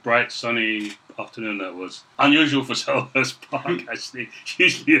bright, sunny afternoon that was. Unusual for Selhurst Park, actually.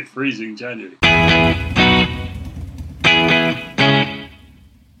 Usually a freezing January.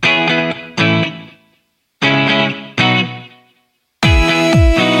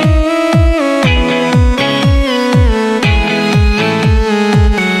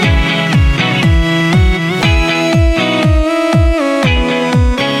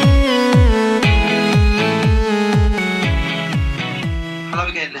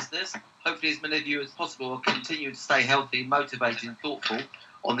 As possible will continue to stay healthy, motivated and thoughtful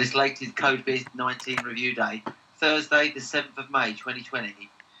on this latest COVID-19 review day, Thursday the 7th of May 2020.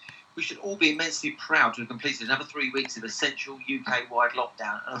 We should all be immensely proud to have completed another 3 weeks of essential UK-wide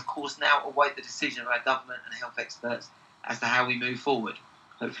lockdown and of course now await the decision of our government and health experts as to how we move forward,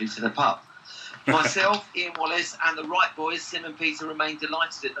 hopefully to the pub. Myself, Ian Wallace and the Right Boys, Sim and Peter, remain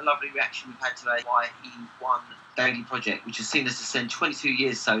delighted at the lovely reaction we've had today by E1 Daily Project, which has seen us ascend 22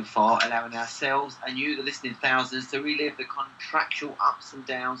 years so far, allowing ourselves and you, the listening thousands, to relive the contractual ups and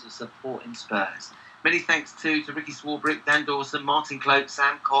downs of supporting Spurs. Many thanks to Ricky Swarbrick, Dan Dawson, Martin Cloak,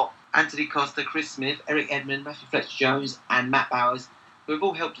 Sam Cott, Anthony Costa, Chris Smith, Eric Edmond, Matthew Fletcher-Jones and Matt Bowers, who have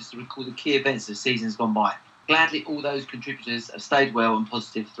all helped us to recall the key events of seasons gone by. Gladly, all those contributors have stayed well and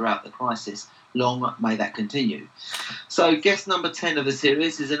positive throughout the crisis. Long may that continue. So, guest number 10 of the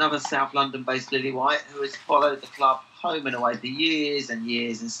series is another South London-based Lily White who has followed the club home and away for years and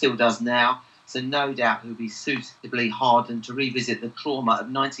years and still does now. So, no doubt he'll be suitably hardened to revisit the trauma of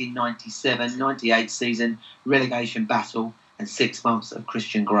 1997-98 season relegation battle and 6 months of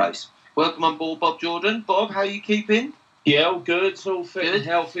Christian Gross. Welcome on board, Bob Jordan. Bob, how are you keeping? Yeah, all good. All fit and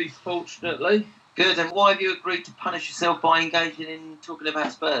healthy, fortunately. Good. And why have you agreed to punish yourself by engaging in talking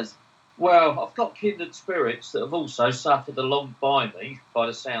about Spurs? Well, I've got kindred spirits that have also suffered along by me, by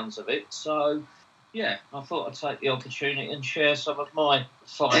the sounds of it. So, yeah, I thought I'd take the opportunity and share some of my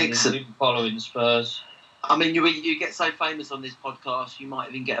findings in following Spurs. I mean, you get so famous on this podcast, you might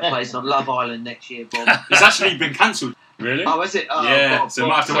even get a place on Love Island next year, Bob. It's actually been cancelled. Really? Oh, is it? Oh, yeah, Bob, so we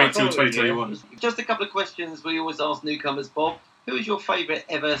might have to wait till 2021. Just a couple of questions we always ask newcomers, Bob. Who is your favourite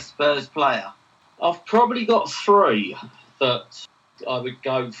ever Spurs player? I've probably got 3 that I would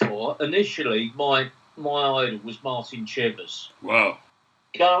go for. Initially, my idol was Martin Chivers. Wow.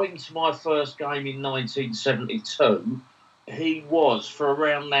 Going to my first game in 1972, he was, for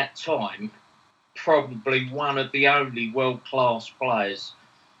around that time, probably one of the only world-class players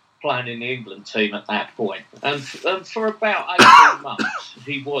playing in the England team at that point. And for about 18 months,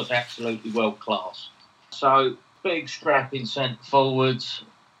 he was absolutely world-class. So, big strapping centre-forwards,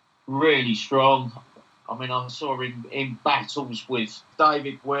 really strong. I mean, I saw him in battles with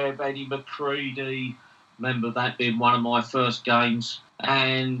David Webb, Eddie McCready. Remember that being one of my first games.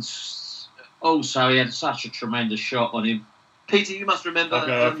 And also, he had such a tremendous shot on him. Peter, you must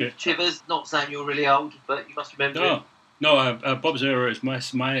remember Chivers. Not saying you're really old, but you must remember him. No, Bob's era is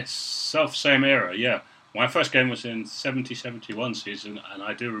myself, same era, yeah. My first game was in 70-71 season, and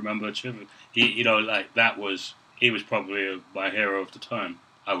I do remember Chivers. He was probably my hero of the time,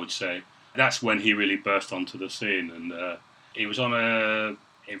 I would say. That's when he really burst onto the scene, and he was on a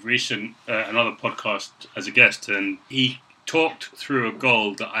recent another podcast as a guest, and he talked through a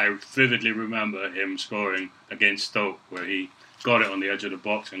goal that I vividly remember him scoring against Stoke, where he got it on the edge of the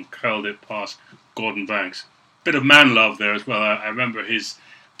box and curled it past Gordon Banks. Bit of man love there as well. I remember his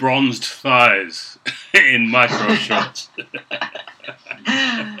bronzed thighs in micro shots.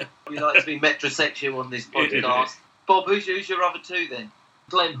 We like to be metrosexual on this podcast. Bob, who's your other 2 then?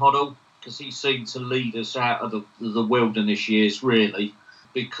 Glenn Hoddle, because he seemed to lead us out of the wilderness years, really.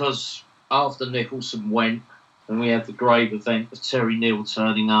 Because after Nicholson went, and we had the grave event of Terry Neal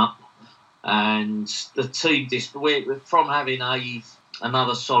turning up, and the team, from having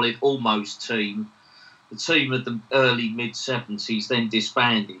another solid almost team, the team of the early mid-70s then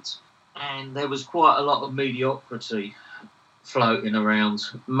disbanded. And there was quite a lot of mediocrity floating around,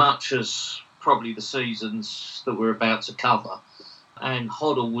 much as probably the seasons that we're about to cover. And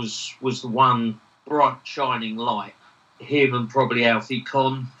Hoddle was the one bright shining light. Him and probably Alfie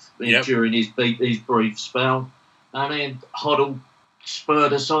Conn during his brief spell. And then Hoddle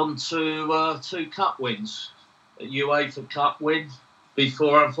spurred us on to 2 cup wins. A UEFA Cup win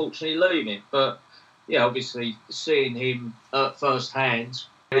before unfortunately leaving. But yeah, obviously seeing him at first hand,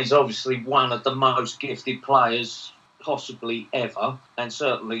 he's obviously one of the most gifted players possibly ever, and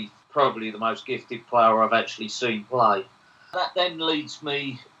certainly probably the most gifted player I've actually seen play. That then leads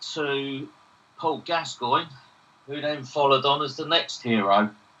me to Paul Gascoigne, who then followed on as the next hero,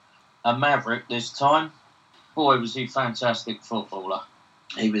 a Maverick this time. Boy, was he a fantastic footballer.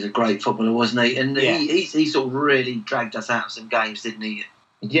 He was a great footballer, wasn't he? And he sort of really dragged us out of some games, didn't he?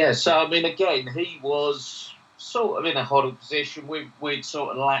 Yeah, so I mean, again, he was sort of in a hodl position. We'd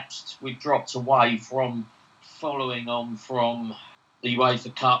sort of lapsed, we'd dropped away from following on from the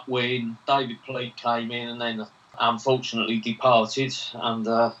UEFA Cup win. David Pleat came in and then unfortunately departed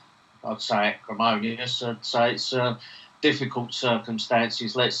under, I'd say, acrimonious. I'd say it's difficult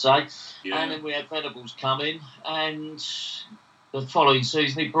circumstances, let's say. Yeah. And then we had Venables come in, and the following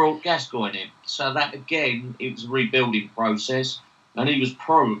season he brought Gascoigne in. So that, again, it was a rebuilding process. And he was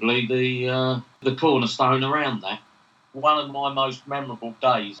probably the cornerstone around that. One of my most memorable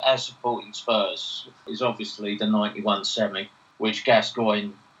days as supporting Spurs is obviously the 91 semi, which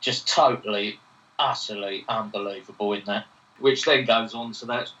Gascoigne just totally, utterly unbelievable in that. Which then goes on to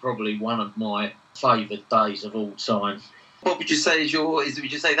that's probably one of my favourite days of all time. What would you say would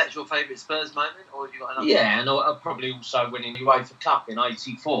you say that's your favourite Spurs moment, or have you got another? Yeah, and I'll probably also winning the UEFA Cup in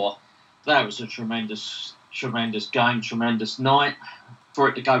 '84. That was a tremendous game, tremendous night. For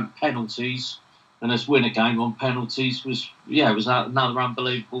it to go to penalties and us win a game on penalties was another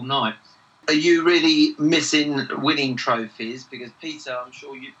unbelievable night. Are you really missing winning trophies? Because Peter, I'm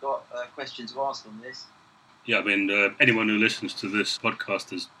sure you've got questions to ask on this. Yeah, I mean, anyone who listens to this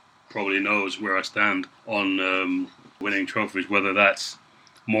podcast probably knows where I stand on winning trophies, whether that's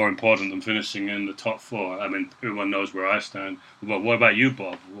more important than finishing in the top four. I mean, everyone knows where I stand. But what about you,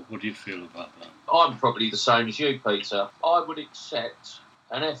 Bob? What do you feel about that? I'm probably the same as you, Peter. I would accept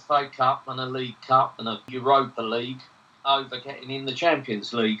an FA Cup and a League Cup and a Europa League over getting in the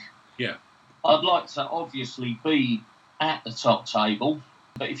Champions League. Yeah. I'd like to obviously be at the top table,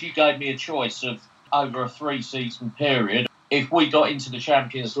 but if you gave me a choice of over a 3-season period, if we got into the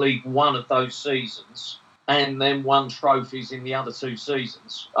Champions League one of those seasons and then won trophies in the other 2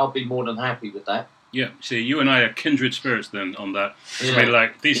 seasons, I'll be more than happy with that. Yeah, see, you and I are kindred spirits then on that. Yeah. I mean,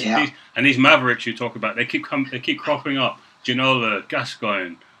 like these Mavericks you talk about, they keep cropping up. Ginola,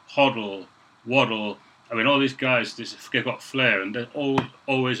 Gascoigne, Hoddle, Waddle. I mean, all these guys, they've got flair, and they're all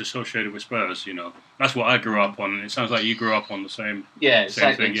always associated with Spurs. You know, that's what I grew up on, and it sounds like you grew up on the same. Yeah,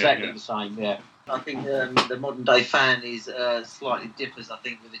 same thing. Exactly the same. Yeah. I think the modern day fan is slightly differs. I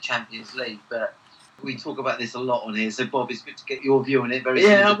think with the Champions League, but we talk about this a lot on here. So Bob, it's good to get your view on it. I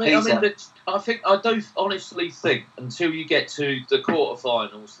do honestly think until you get to the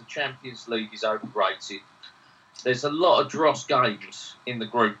quarterfinals, the Champions League is overrated. There's a lot of dross games in the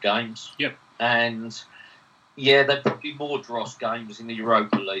group games. Yep. And yeah, there are probably more dross games in the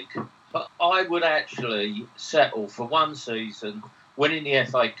Europa League. But I would actually settle for one season, winning the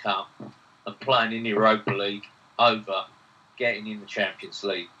FA Cup and playing in the Europa League over getting in the Champions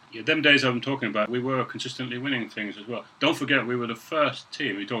League. Yeah, them days I'm talking about, we were consistently winning things as well. Don't forget, we were the first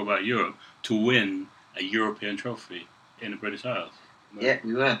team, we talk about Europe, to win a European trophy in the British Isles. Yeah,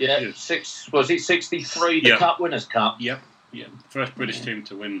 we were. Yeah, was it 63, the Cup Winners' Cup? Yep. First British team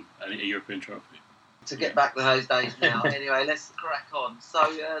to win a European trophy. To get back to those days now. Anyway, let's crack on. So,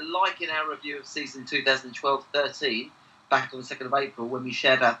 like in our review of season 2012-13, back on the 2nd of April, when we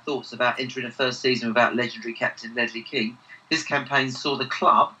shared our thoughts about entering the first season without legendary captain Ledley King, this campaign saw the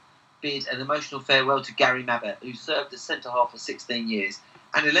club bid an emotional farewell to Gary Mabbutt, who served as centre-half for 16 years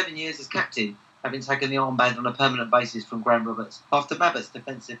and 11 years as captain, having taken the armband on a permanent basis from Graham Roberts after Mabbutt's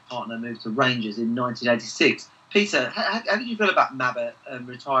defensive partner moved to Rangers in 1986. Peter, how did you feel about Mabbutt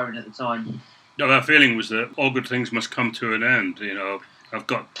retiring at the time? No, our feeling was that all good things must come to an end. You know, I've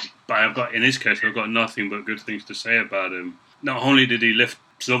got in his case, I've got nothing but good things to say about him. Not only did he lift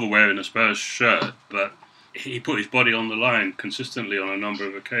silverware in a Spurs shirt, but he put his body on the line consistently on a number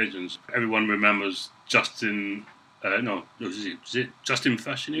of occasions. Everyone remembers Justin. Was it Justin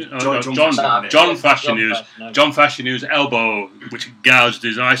Fashionews? John Fashionews. John Fashionew's elbow, which gouged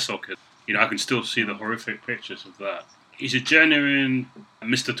his eye socket. You know, I can still see the horrific pictures of that. He's a genuine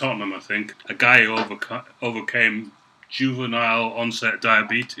Mr. Tottenham, I think. A guy who overcame juvenile onset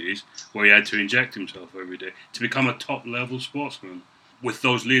diabetes, where he had to inject himself every day, to become a top-level sportsman with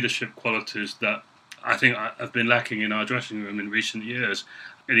those leadership qualities that I think have been lacking in our dressing room in recent years.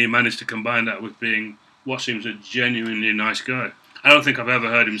 And he managed to combine that with being what seems a genuinely nice guy. I don't think I've ever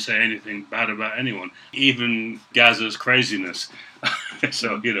heard him say anything bad about anyone, even Gazza's craziness.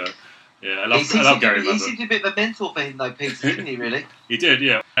 So, you know, yeah, I love Gary Mabbutt. He seemed a bit of a mentor for him, though, Peter, didn't he, really? He did,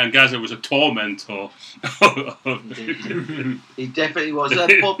 yeah. And Gazza was a tormentor. He definitely was.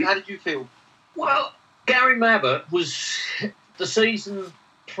 Bob, how did you feel? Well, Gary Mabbutt was the season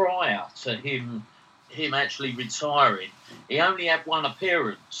prior to him actually retiring. He only had one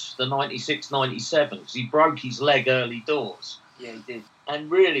appearance, the 96-97, because he broke his leg early doors. Yeah, he did. And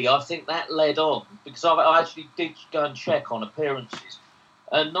really, I think that led on, because I actually did go and check on appearances.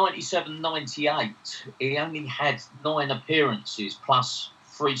 97-98, he only had 9 appearances plus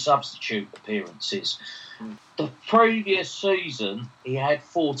 3 substitute appearances. The previous season, he had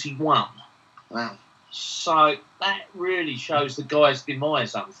 41. Wow. So that really shows the guy's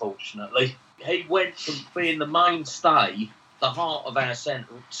demise, unfortunately. He went from being the mainstay, the heart of our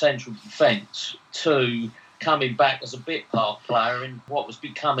central defence, to coming back as a bit part player in what was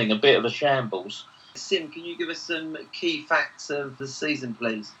becoming a bit of a shambles. Sim, can you give us some key facts of the season,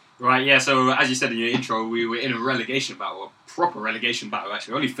 please? Right, yeah, so as you said in your intro, we were in a relegation battle, a proper relegation battle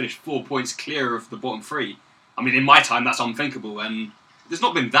actually. We only finished 4 points clear of the bottom 3. I mean, in my time, that's unthinkable, and there's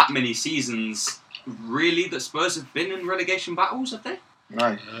not been that many seasons, really, that Spurs have been in relegation battles, have they?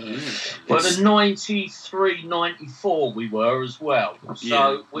 No. Well, the 93-94 we were as well.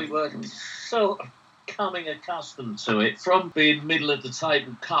 So we were sort of coming accustomed to it, from being middle of the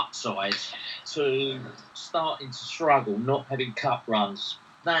table cup side to starting to struggle, not having cup runs.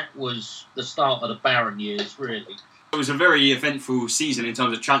 That was the start of the barren years, really. It was a very eventful season in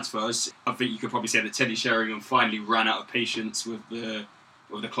terms of transfers. I think you could probably say that Teddy Sheringham finally ran out of patience with the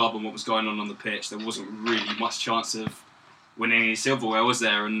club and what was going on the pitch. There wasn't really much chance of winning any silverware, was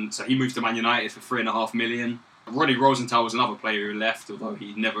there? And so he moved to Man United for $3.5 million. Ronnie Rosenthal was another player who left, although he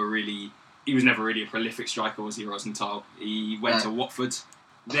was never really a prolific striker, was he, Rosenthal? He went to Watford.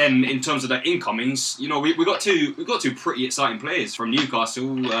 Then, in terms of the incomings, we got two pretty exciting players from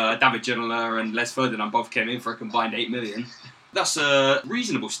Newcastle. David Ginola and Les Ferdinand both came in for a combined $8 million. That's a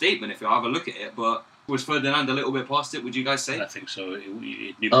reasonable statement if you have a look at it, but was Ferdinand a little bit past it, would you guys say? I think so.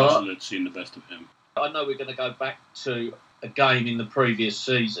 Newcastle had seen the best of him. I know we're going to go back to a game in the previous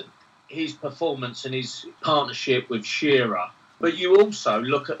season. His performance and his partnership with Shearer. But you also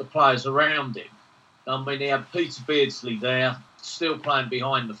look at the players around him. I mean, he had Peter Beardsley there, still playing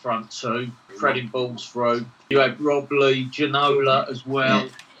behind the front two, threading balls through. You had Rob Lee, Ginola as well.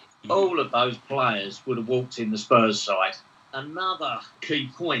 All of those players would have walked in the Spurs side. Another key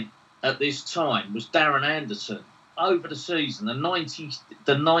point at this time was Darren Anderton. Over the season, the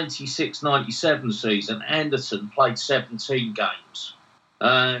 96-97 season, Anderton played 17 games.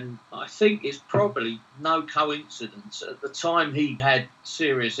 And I think it's probably no coincidence. At the time he had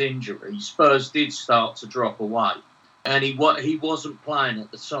serious injury, Spurs did start to drop away. And he wasn't playing at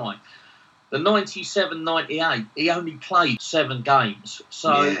the time. The 97-98, he only played 7 games.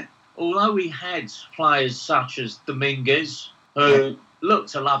 So although he had players such as Dominguez, who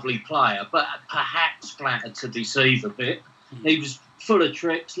looked a lovely player, but perhaps flattered to deceive a bit, he was full of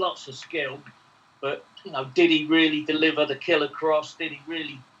tricks, lots of skill. But, did he really deliver the killer cross? Did he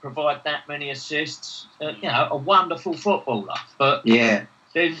really provide that many assists? A wonderful footballer, but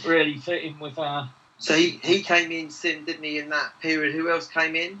didn't really fit in with our... So he came in, Sim, didn't he, in that period? Who else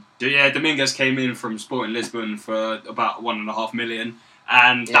came in? Yeah, Dominguez came in from Sporting Lisbon for about $1.5 million,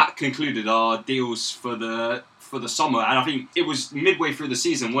 and that concluded our deals for the summer. And I think it was midway through the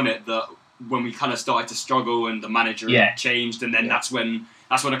season, wasn't it, that when we kind of started to struggle and the manager changed, and then that's when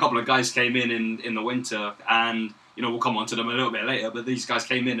a couple of guys came in the winter, and we'll come on to them a little bit later. But these guys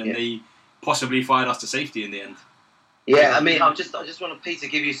came in and they possibly fired us to safety in the end. Yeah, I mean, I just want Peter,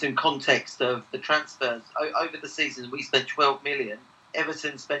 give you some context of the transfers. Over the season, we spent 12 million.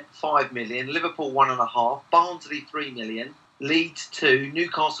 Everton spent 5 million. Liverpool 1.5. Barnsley 3 million. Leeds 2.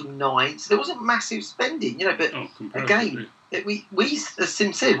 Newcastle 9. So there wasn't massive spending, But again, we as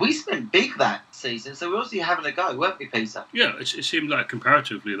Sim said, we spent big that season. So we were obviously having a go, weren't we, Peter? Yeah, it seemed like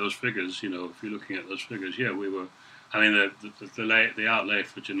comparatively those figures. If you're looking at those figures, we were. I mean, the outlay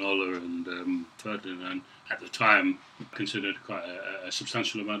for Ginola and Ferdinand at the time considered quite a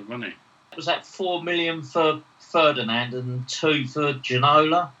substantial amount of money. Was that 4 million for Ferdinand and 2 for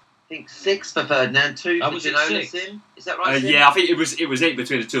Ginola? I think 6 for Ferdinand, 2 for Ginola. Sim? Is that right? Sim? Yeah, I think it was 8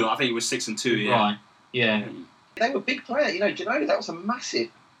 between the two. I think it was 6 and 2. Yeah. Right. Yeah. They were big players, Ginola. That was a massive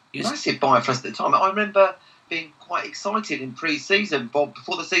buy for us at the time. I remember being quite excited in pre-season, Bob.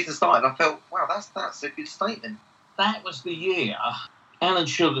 Before the season started, I felt, wow, that's a good statement. That was the year Alan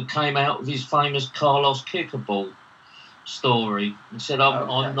Sugar came out with his famous Carlos Kickerball story and said,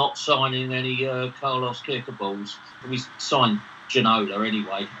 I'm not signing any Carlos Kickerballs. We signed Ginola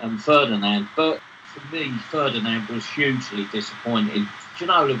anyway and Ferdinand. But for me, Ferdinand was hugely disappointing.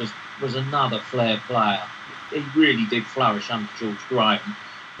 Ginola was another flair player. He really did flourish under George Graham.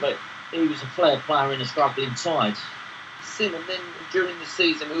 But he was a flair player in a struggling side. Sim, and then during the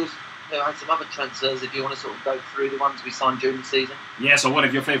season, we also had some other transfers, if you want to sort of go through the ones we signed during the season. Yeah, so one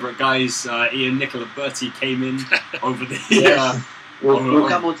of your favourite guys, Ian Nicola Berti, came in over the... We'll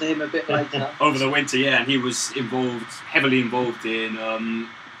come on to him a bit later. Over the winter, and he was heavily involved in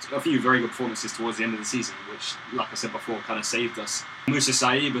a few very good performances towards the end of the season, which, like I said before, kind of saved us. Musa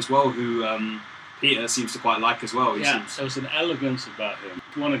Saib as well, who Peter seems to quite like as well. He Yeah, seems... there was an elegance about him.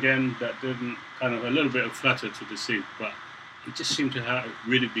 One again that didn't kind of a little bit of flutter to deceive, but he just seemed to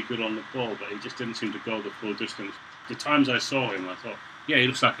really be good on the ball, but he just didn't seem to go the full distance. The times I saw him, I thought, yeah, he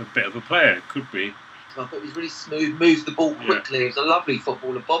looks like a bit of a player. It could be. I thought he was really smooth, moves the ball quickly. He was a lovely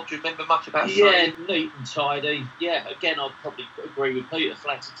footballer. Bob, do you remember much about Yeah, Sonny? neat and tidy. Yeah, again, I'd probably agree with Peter,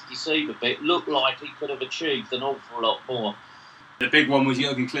 flattered to deceive a bit. Looked like he could have achieved an awful lot more. The big one was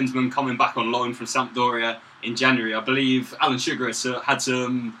Jurgen Klinsmann coming back on loan from Sampdoria in January. I believe Alan Sugar had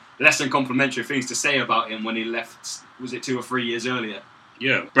some less than complimentary things to say about him when he left, was it 2 or 3 years earlier?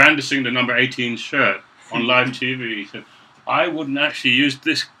 Yeah, brandishing the number 18 shirt on live TV. He said, I wouldn't actually use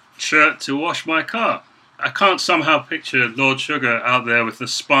this shirt to wash my car. I can't somehow picture Lord Sugar out there with a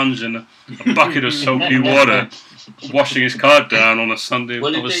sponge and a bucket of soapy water washing his car down on a Sunday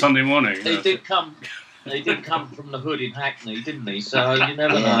Sunday morning. He did come from the hood in Hackney, didn't he? So you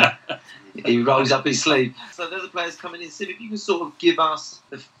never know. He rolls up his sleeve. So the other players coming in. Sim, if you can sort of give us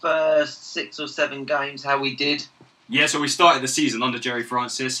the first 6 or 7 games, how we did. Yeah, so we started the season under Jerry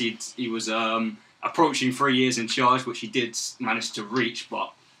Francis. He was approaching 3 years in charge, which he did manage to reach,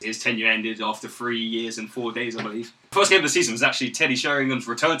 but his tenure ended after 3 years and 4 days, I believe. First game of the season was actually Teddy Sheringham's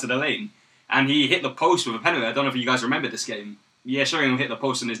return to the lane, and he hit the post with a penalty. I don't know if you guys remember this game. Yeah, Sheringham hit the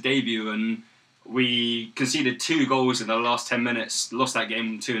post in his debut, and we conceded 2 goals in the last 10 minutes. Lost that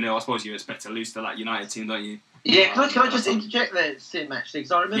game 2-0. I suppose you expect to lose to that United team, don't you? Yeah, can I just interject there, Sim, actually?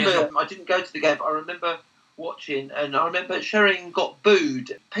 Because I remember, Yeah, sure. I didn't go to the game, but I remember watching, and I remember Sheringham got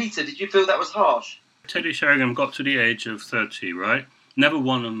booed. Peter, did you feel that was harsh? Teddy Sheringham got to the age of 30, right? Never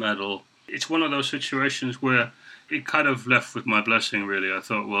won a medal. It's one of those situations where it kind of left with my blessing, really. I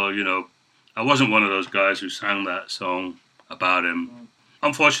thought, well, I wasn't one of those guys who sang that song about him.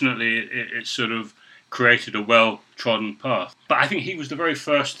 Unfortunately, it sort of created a well-trodden path. But I think he was the very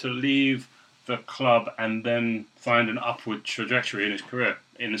first to leave the club and then find an upward trajectory in his career,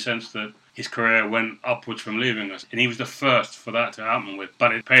 in the sense that his career went upwards from leaving us. And he was the first for that to happen with.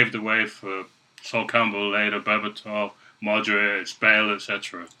 But it paved the way for Sol Campbell later, Berbatov, Modric, Bale,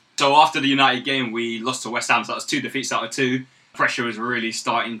 etc. So after the United game, we lost to West Ham, so that was 2 defeats out of 2. Pressure was really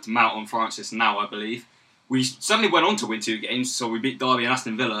starting to mount on Francis now, I believe. We suddenly went on to win 2 games, so we beat Derby and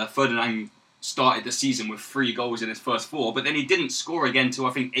Aston Villa. Ferdinand started the season with 3 goals in his first 4, but then he didn't score again until, I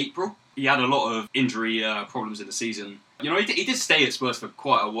think, April. He had a lot of injury problems in the season. He did stay at Spurs for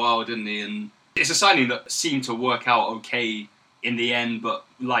quite a while, didn't he? And it's a signing that seemed to work out okay in the end, but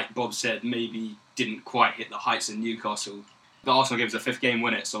like Bob said, maybe didn't quite hit the heights in Newcastle. The Arsenal game was the 5th game,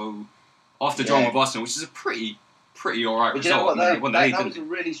 wasn't it? So after drawing with Arsenal, which is a pretty alright But you know result. what, that was a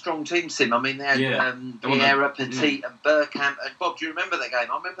really strong team, Sim. I mean, they had Vieira, Petit and Bergkamp. And Bob, do you remember that game?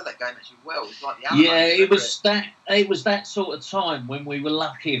 I remember that game actually well. It was like the Alamo, it was that sort of time when we were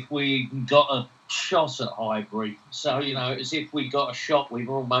lucky if we got a shot at Highbury. So, as if we got a shot, we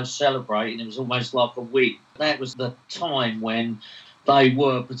were almost celebrating. It was almost like a win. That was the time when they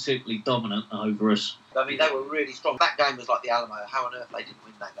were particularly dominant over us. I mean, they were really strong. That game was like the Alamo. How on earth they didn't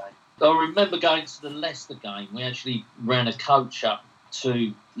win that game? I remember going to the Leicester game. We actually ran a coach up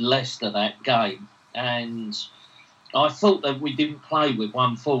to Leicester that game, and I thought that we didn't play with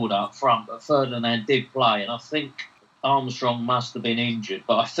one forward up front, but Ferdinand did play, and I think Armstrong must have been injured,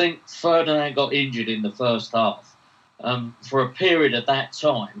 but I think Ferdinand got injured in the first half. For a period of that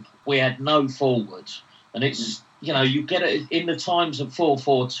time, we had no forwards, and it's, you get it in the times of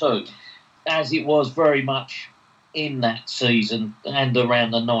 4-4-2, as it was very much in that season and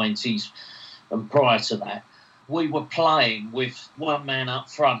around the 90s and prior to that. We were playing with one man up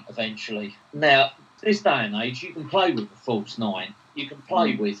front eventually. Now, this day and age, you can play with a false 9. You can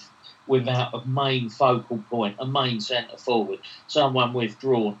play without a main focal point, a main centre forward, someone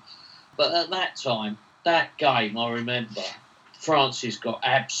withdrawn. But at that time, that game, I remember, Francis got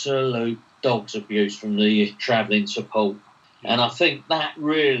absolute dog's abuse from the travelling support. And I think that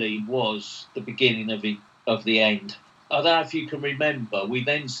really was the beginning of the end. I don't know if you can remember, we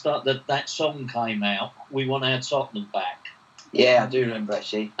then that song came out, We Want Our Tottenham Back. Yeah, I do remember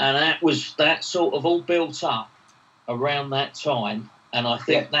actually. And that sort of all built up around that time, and I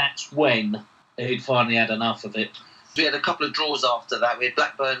think that's when he'd finally had enough of it. We had a couple of draws after that. We had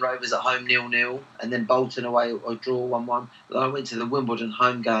Blackburn Rovers at home 0-0, and then Bolton away a draw 1-1. I went to the Wimbledon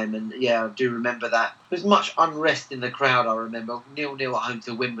home game, and I do remember that. There was much unrest in the crowd, I remember. 0-0 at home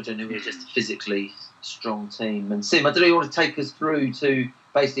to Wimbledon, who were just a physically strong team. And Sim, I don't know if you want to take us through to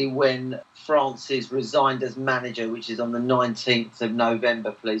basically when Francis resigned as manager, which is on the 19th of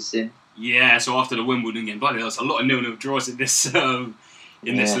November, please, Sim. Yeah, so after the Wimbledon game, bloody hell, there's a lot of 0-0 draws in this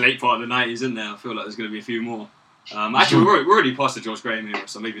this late part of the 90s, isn't there? I feel like there's going to be a few more. Actually, we're already past the George Graham era,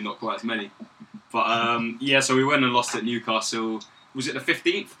 so maybe not quite as many. But so we went and lost at Newcastle. Was it the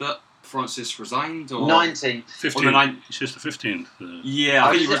 15th that Francis resigned? Or 19th. 15th. It's just the 15th. Yeah,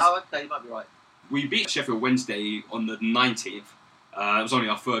 I think okay, you might be right. we beat Sheffield Wednesday on the 19th. It was only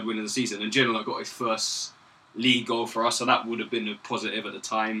our third win of the season, and Ginola got his first league goal for us, so that would have been a positive at the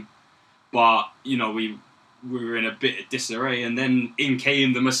time. But, you know, we were in a bit of disarray, and then in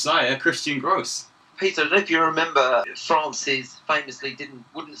came the Messiah, Christian Gross. Peter, I don't know if you remember, Francis famously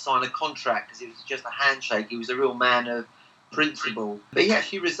wouldn't sign a contract because it was just a handshake. He was a real man of principle. But he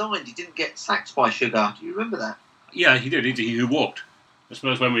actually resigned. He didn't get sacked by Sugar. Do you remember that? Yeah, he did. He walked. I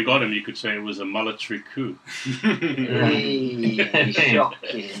suppose when we got him, you could say it was a military coup.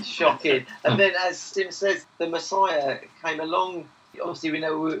 Shocking. And then, as Sim says, the Messiah came along. Obviously, we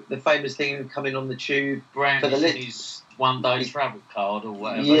know the famous thing of coming on the tube. Brandishing his one-day travel card or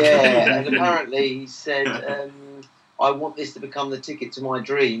whatever. Yeah, and apparently he said, I want this to become the ticket to my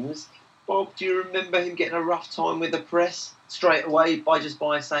dreams. Bob, do you remember him getting a rough time with the press straight away by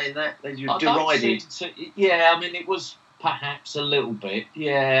saying that? You derided. Yeah, I mean, it was perhaps a little bit.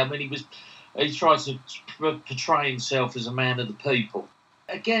 Yeah, I mean, he tried to portray himself as a man of the people.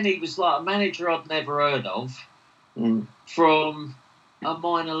 Again, he was like a manager I'd never heard of from a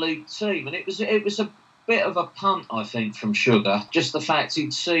minor league team, and it was a bit of a punt, I think, from Sugar. Just the fact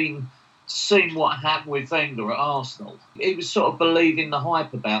he'd seen what happened with Wenger at Arsenal. He was sort of believing the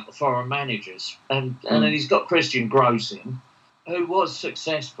hype about the foreign managers, and then he's got Christian Gross in, who was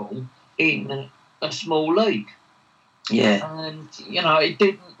successful in a small league. Yeah. And, you know, it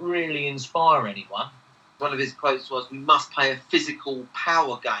didn't really inspire anyone. One of his quotes was, "We must play a physical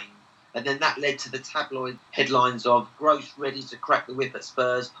power game." And then that led to the tabloid headlines of Gross ready to crack the whip at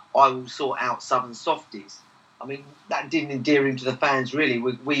Spurs. I will sort out Southern softies. I mean, that didn't endear him to the fans, really.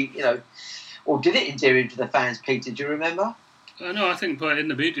 We or did it endear him to the fans, Peter? Do you remember? No, I think, but in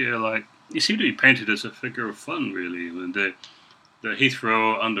the media, like, he seemed to be painted as a figure of fun, really. When the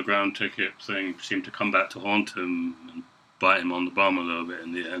Heathrow underground ticket thing seemed to come back to haunt him and bite him on the bum a little bit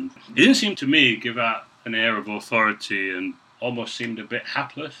in the end. He didn't seem to me give out an air of authority and almost seemed a bit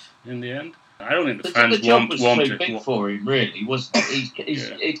hapless in the end. I don't think the fans job was wanted too big for him, really, wasn't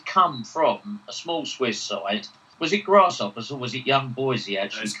it? He'd come from a small Swiss side. Was it Grasshoppers or was it Young Boys he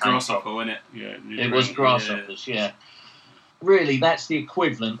actually It's came Grasshopper, from? wasn't it? Yeah, It was Grasshoppers, yeah. Really, that's the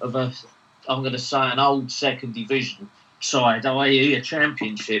equivalent of I'm going to say, an old second division side, i.e. a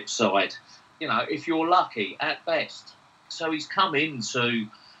championship side. You know, if you're lucky, at best. So he's come into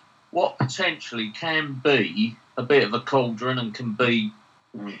what potentially can be a bit of a cauldron and can be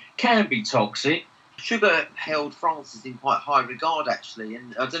toxic. Sugar held Francis in quite high regard, actually,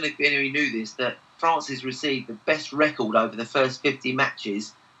 and I don't know if anyone knew this, that Francis received the best record over the first 50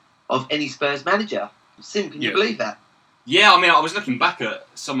 matches of any Spurs manager. Sim, can you believe that? Yeah, I mean, I was looking back at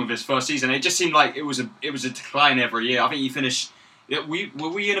some of his first season. It just seemed like it was a decline every year. I think he finished. Were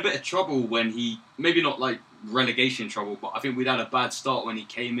we in a bit of trouble when he, maybe not like relegation trouble, but I think we'd had a bad start when he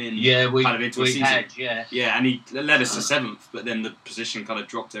came in. Yeah, we season. had, yeah. Yeah, and he led us to 7th, but then the position kind of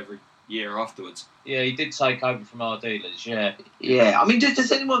dropped every year afterwards. Yeah, he did take over from our dealers, yeah. Yeah, I mean,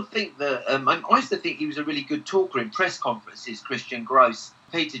 does anyone think that... I used to think he was a really good talker in press conferences, Christian Gross.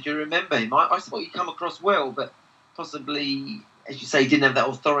 Peter, do you remember him? I thought he'd come across well, but possibly, as you say, he didn't have that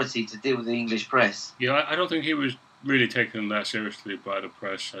authority to deal with the English press. Yeah, I don't think he was really taken that seriously by the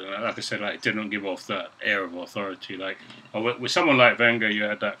press. Like I said, like, it didn't give off that air of authority. Like, with someone like Wenger, you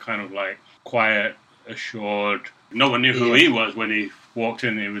had that kind of like quiet, assured. No one knew who he was when he walked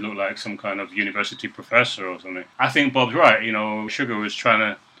in. He would look like some kind of university professor or something. I think Bob's right. You know, Sugar was trying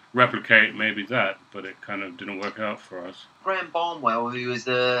to replicate maybe that, but it kind of didn't work out for us. Graham Barnwell, who was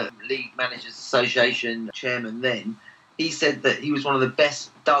the League Managers Association chairman then, he said that he was one of the best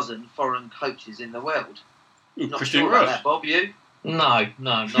dozen foreign coaches in the world. Not Christian sure Gross. about that, Bob, you? No,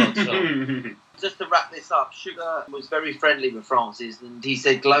 not at all. Just to wrap this up, Sugar was very friendly with Francis, and he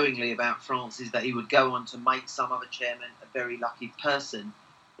said glowingly about Francis that he would go on to make some other chairman a very lucky person,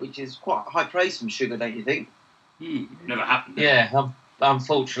 which is quite high praise from Sugar, don't you think? Never happened. Yeah,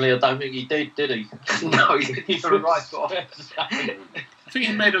 unfortunately, I don't think he did he? No, he's right off. I think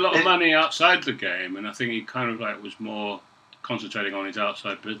he made a lot of money outside the game, and I think he kind of like was more concentrating on his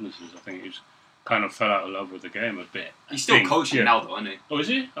outside businesses. I think he's kind of fell out of love with the game a bit. He's still coaching now, though, isn't he? Oh, is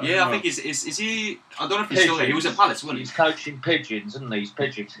he? I think is he? I don't know if he's still there. He was at Palace, wasn't he? He's coaching pigeons, isn't he? He's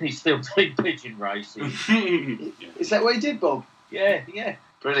pigeons. He's still doing pigeon racing. Is that what he did, Bob? Yeah.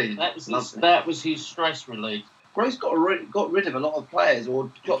 Brilliant. That was his stress relief. Gross got rid of a lot of players,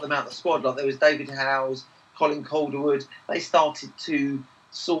 or got them out of the squad. Like there was David Howes, Colin Calderwood. They started to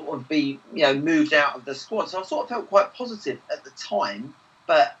sort of be, moved out of the squad. So I sort of felt quite positive at the time.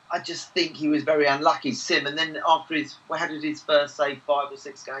 But I just think he was very unlucky, Sim. And then after how did his first, say, 5 or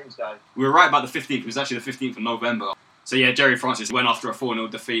 6 games go? We were right about the 15th. It was actually the 15th of November. So yeah, Jerry Francis went after a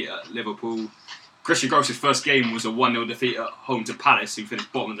 4-0 defeat at Liverpool. Christian Gross's first game was a 1-0 defeat at home to Palace, who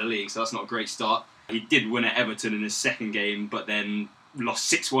finished bottom of the league, so that's not a great start. He did win at Everton in his second game, but then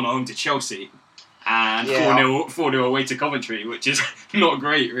lost 6-1 at home to Chelsea and 4-0 away to Coventry, which is not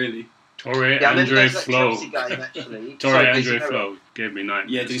great, really. Andre Flo. Andre Flo gave me 9.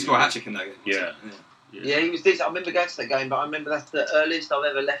 Yeah, did he score a hat-trick in that game? Yeah, he was decent. I remember going to that game, but I remember that's the earliest I've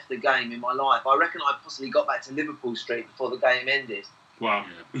ever left the game in my life. I reckon I possibly got back to Liverpool Street before the game ended. Wow.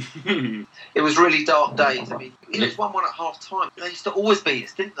 It was really dark days. I mean, it was 1-1 at half time. They used to always beat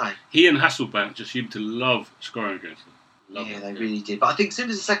us, didn't they? He and Hasselbank just seemed to love scoring against them. They really did. But I think as soon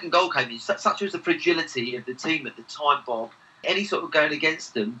as the second goal came in, such was the fragility of the team at the time, Bob, any sort of going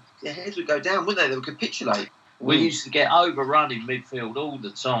against them, their heads would go down, wouldn't they? They would capitulate. We used to get overrun in midfield all the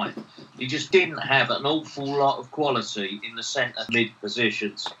time. You just didn't have an awful lot of quality in the centre mid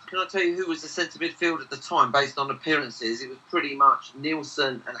positions. Can I tell you who was the centre midfield at the time based on appearances? It was pretty much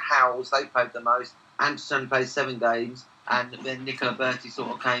Nielsen and Howells. They played the most. Anderson played 7 games, and then Nicola Berti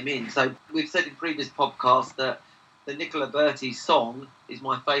sort of came in. So we've said in previous podcasts that the Nicola Berti song is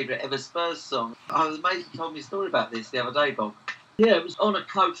my favourite ever Spurs song. I was amazed you told me a story about this the other day, Bob. Yeah, it was on a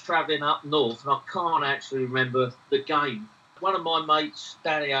coach travelling up north, and I can't actually remember the game. One of my mates,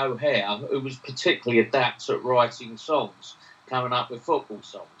 Danny O'Hare, who was particularly adept at writing songs, coming up with football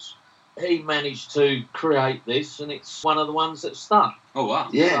songs, he managed to create this, and it's one of the ones that stuck. Oh, wow.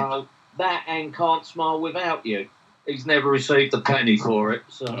 Yeah. So that and Can't Smile Without You. He's never received a penny for it.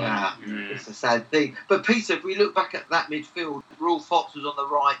 So. It's a sad thing. But Peter, if we look back at that midfield, Raul Fox was on the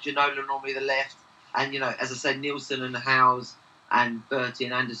right, Ginola Normie the left, and, as I said, Nielsen and Howes and Bertie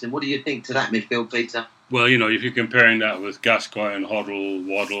and Anderson. What do you think to that midfield, Peter? Well, if you're comparing that with Gascoigne, Hoddle,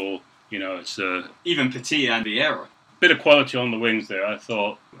 Waddle, it's even Petit and Vieira. Bit of quality on the wings there. I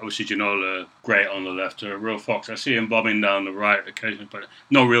thought, obviously, Ginola, great on the left. Real Fox, I see him bobbing down the right occasionally, but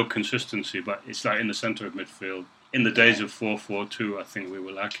no real consistency. But it's like in the centre of midfield. In the days of 4-4-2, I think we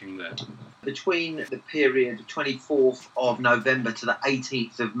were lacking there. Between the period 24th of November to the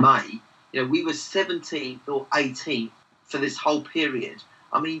 18th of May, we were 17th or 18th for this whole period.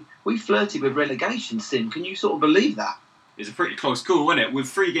 I mean, we flirted with relegation, Sim. Can you sort of believe that? It's a pretty close call, wasn't it? With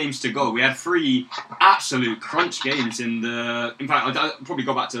 3 games to go, we had 3 absolute crunch games in fact, I'll probably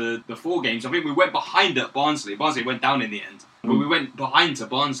go back to the 4 games. I think we went behind at Barnsley. Barnsley went down in the end. But we went behind to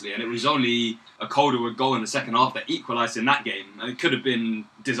Barnsley, and it was only a Calderwood goal in the second half that equalised in that game. And it could have been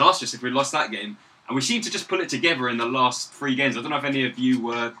disastrous if we lost that game. And we seemed to just pull it together in the last 3 games. I don't know if any of you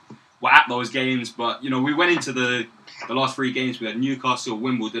were at those games, but we went into the last 3 games. We had Newcastle,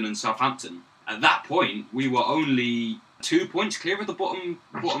 Wimbledon and Southampton. At that point, we were only 2 points clear of the bottom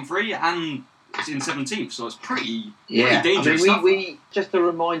 3, and it's in 17th, so it's pretty dangerous stuff. We just to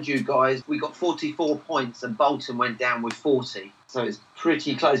remind you guys, we got 44 points and Bolton went down with 40, so it's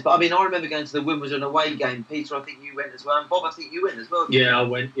pretty close. But I remember going to the Wimbledon away game. Peter, I think you went as well, and Bob, I think you went as well. Yeah, I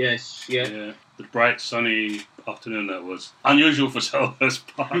went. Yes, yeah. The bright sunny afternoon that was unusual for Selhurst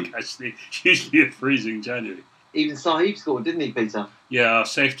Park. Actually, usually a freezing January. Even Sahib scored, didn't he, Peter? Yeah, our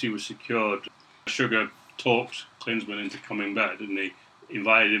safety was secured. Sugar talked Klinsmann into coming back, didn't he?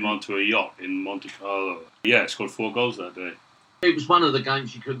 Invited him onto a yacht in Monte Carlo. Yeah, scored 4 goals that day. It was one of the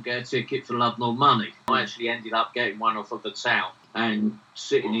games you couldn't get a ticket for love nor money. I actually ended up getting one off of the town and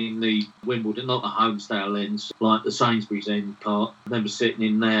sitting in the Wimbledon, not the Homesdale ends, like the Sainsbury's end part. I remember sitting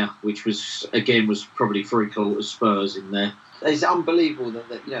in there, which was probably 3/4 Spurs in there. It's unbelievable that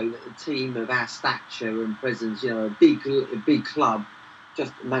a team of our stature and presence, a big club,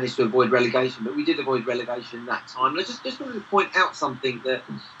 just managed to avoid relegation. But we did avoid relegation that time. And I just wanted to point out something, that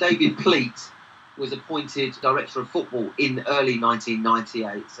David Pleat was appointed Director of Football in early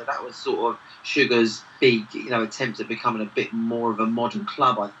 1998. So that was sort of Sugar's big, attempt at becoming a bit more of a modern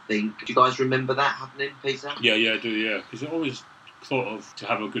club, I think. Do you guys remember that happening, Peter? Yeah, I do, yeah. Because I always thought of to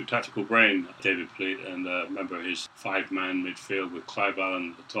have a good tactical brain, David Pleat, and remember his 5-man midfield with Clive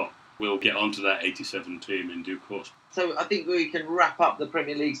Allen at the top. We'll get onto that 87 team in due course. So I think we can wrap up the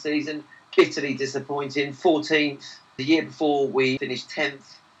Premier League season. Bitterly disappointing. 14th. The year before we finished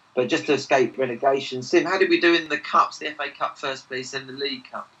 10th, but just to escape relegation. Sim, how did we do in the Cups? The FA Cup first, please, and the League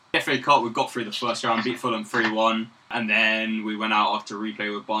Cup. FA Cup, we got through the first round, beat Fulham 3-1, and then we went out after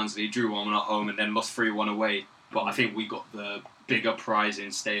replay with Barnsley, drew 1 at home, and then lost 3-1 away. But I think we got the bigger prize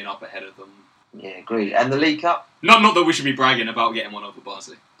in staying up ahead of them. Yeah, agreed. And the League Cup? Not that we should be bragging about getting one over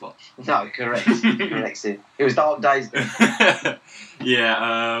Barnsley, but... No, correct. Correct, Sim. It was dark days then.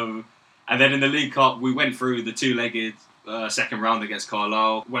 Yeah, and then in the League Cup, we went through the 2-legged second round against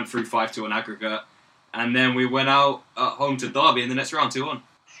Carlisle, went through 5-2 on aggregate, and then we went out at home to Derby in the next round 2-1.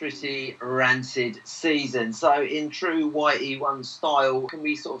 Pretty rancid season. So in true YE1 style, can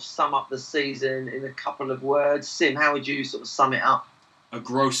we sort of sum up the season in a couple of words? Sim, how would you sort of sum it up? A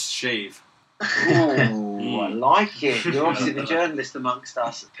gross shave. Ooh, I like it. You're obviously the journalist amongst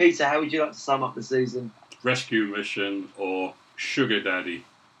us. Peter, how would you like to sum up the season? Rescue mission or sugar daddy?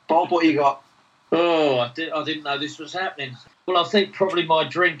 Bob, what you got? Oh, I didn't know this was happening. Well, I think probably my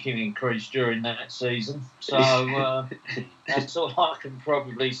drinking increased during that season. So that's all I can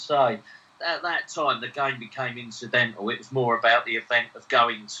probably say. At that time, the game became incidental. It was more about the event of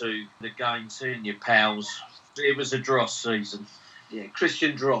going to the game, seeing your pals. It was a dross season. Yeah,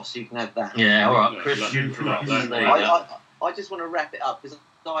 Christian Dross, you can have that. Yeah, all right, Yeah, Christian like Dross. that. I just want to wrap it up because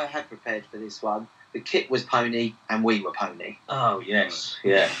I had prepared for this one. The kit was pony and we were pony. Oh, yes,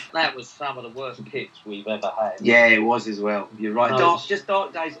 yeah. That was some of the worst kicks we've ever had. Yeah, it was as well. You're right. No,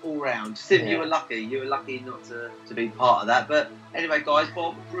 Dark days all round. Sim, Yeah. you were lucky. You were lucky not to be part of that. But anyway, guys,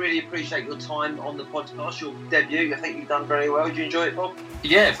 Bob, really appreciate your time on the podcast. Your debut. I think you've done very well. Did you enjoy it, Bob?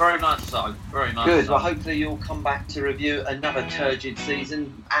 Yeah, very much so. Very much Good. so. Well, hopefully you'll come back to review another turgid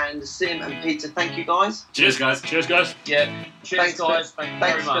season. And Sim and Peter, thank you, guys. Cheers, guys. Cheers, guys. Yeah. Cheers, Thanks guys. Thank you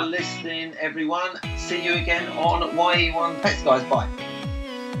Thanks very for much. listening, everyone. See you again on YE1. Thanks, guys. Bye.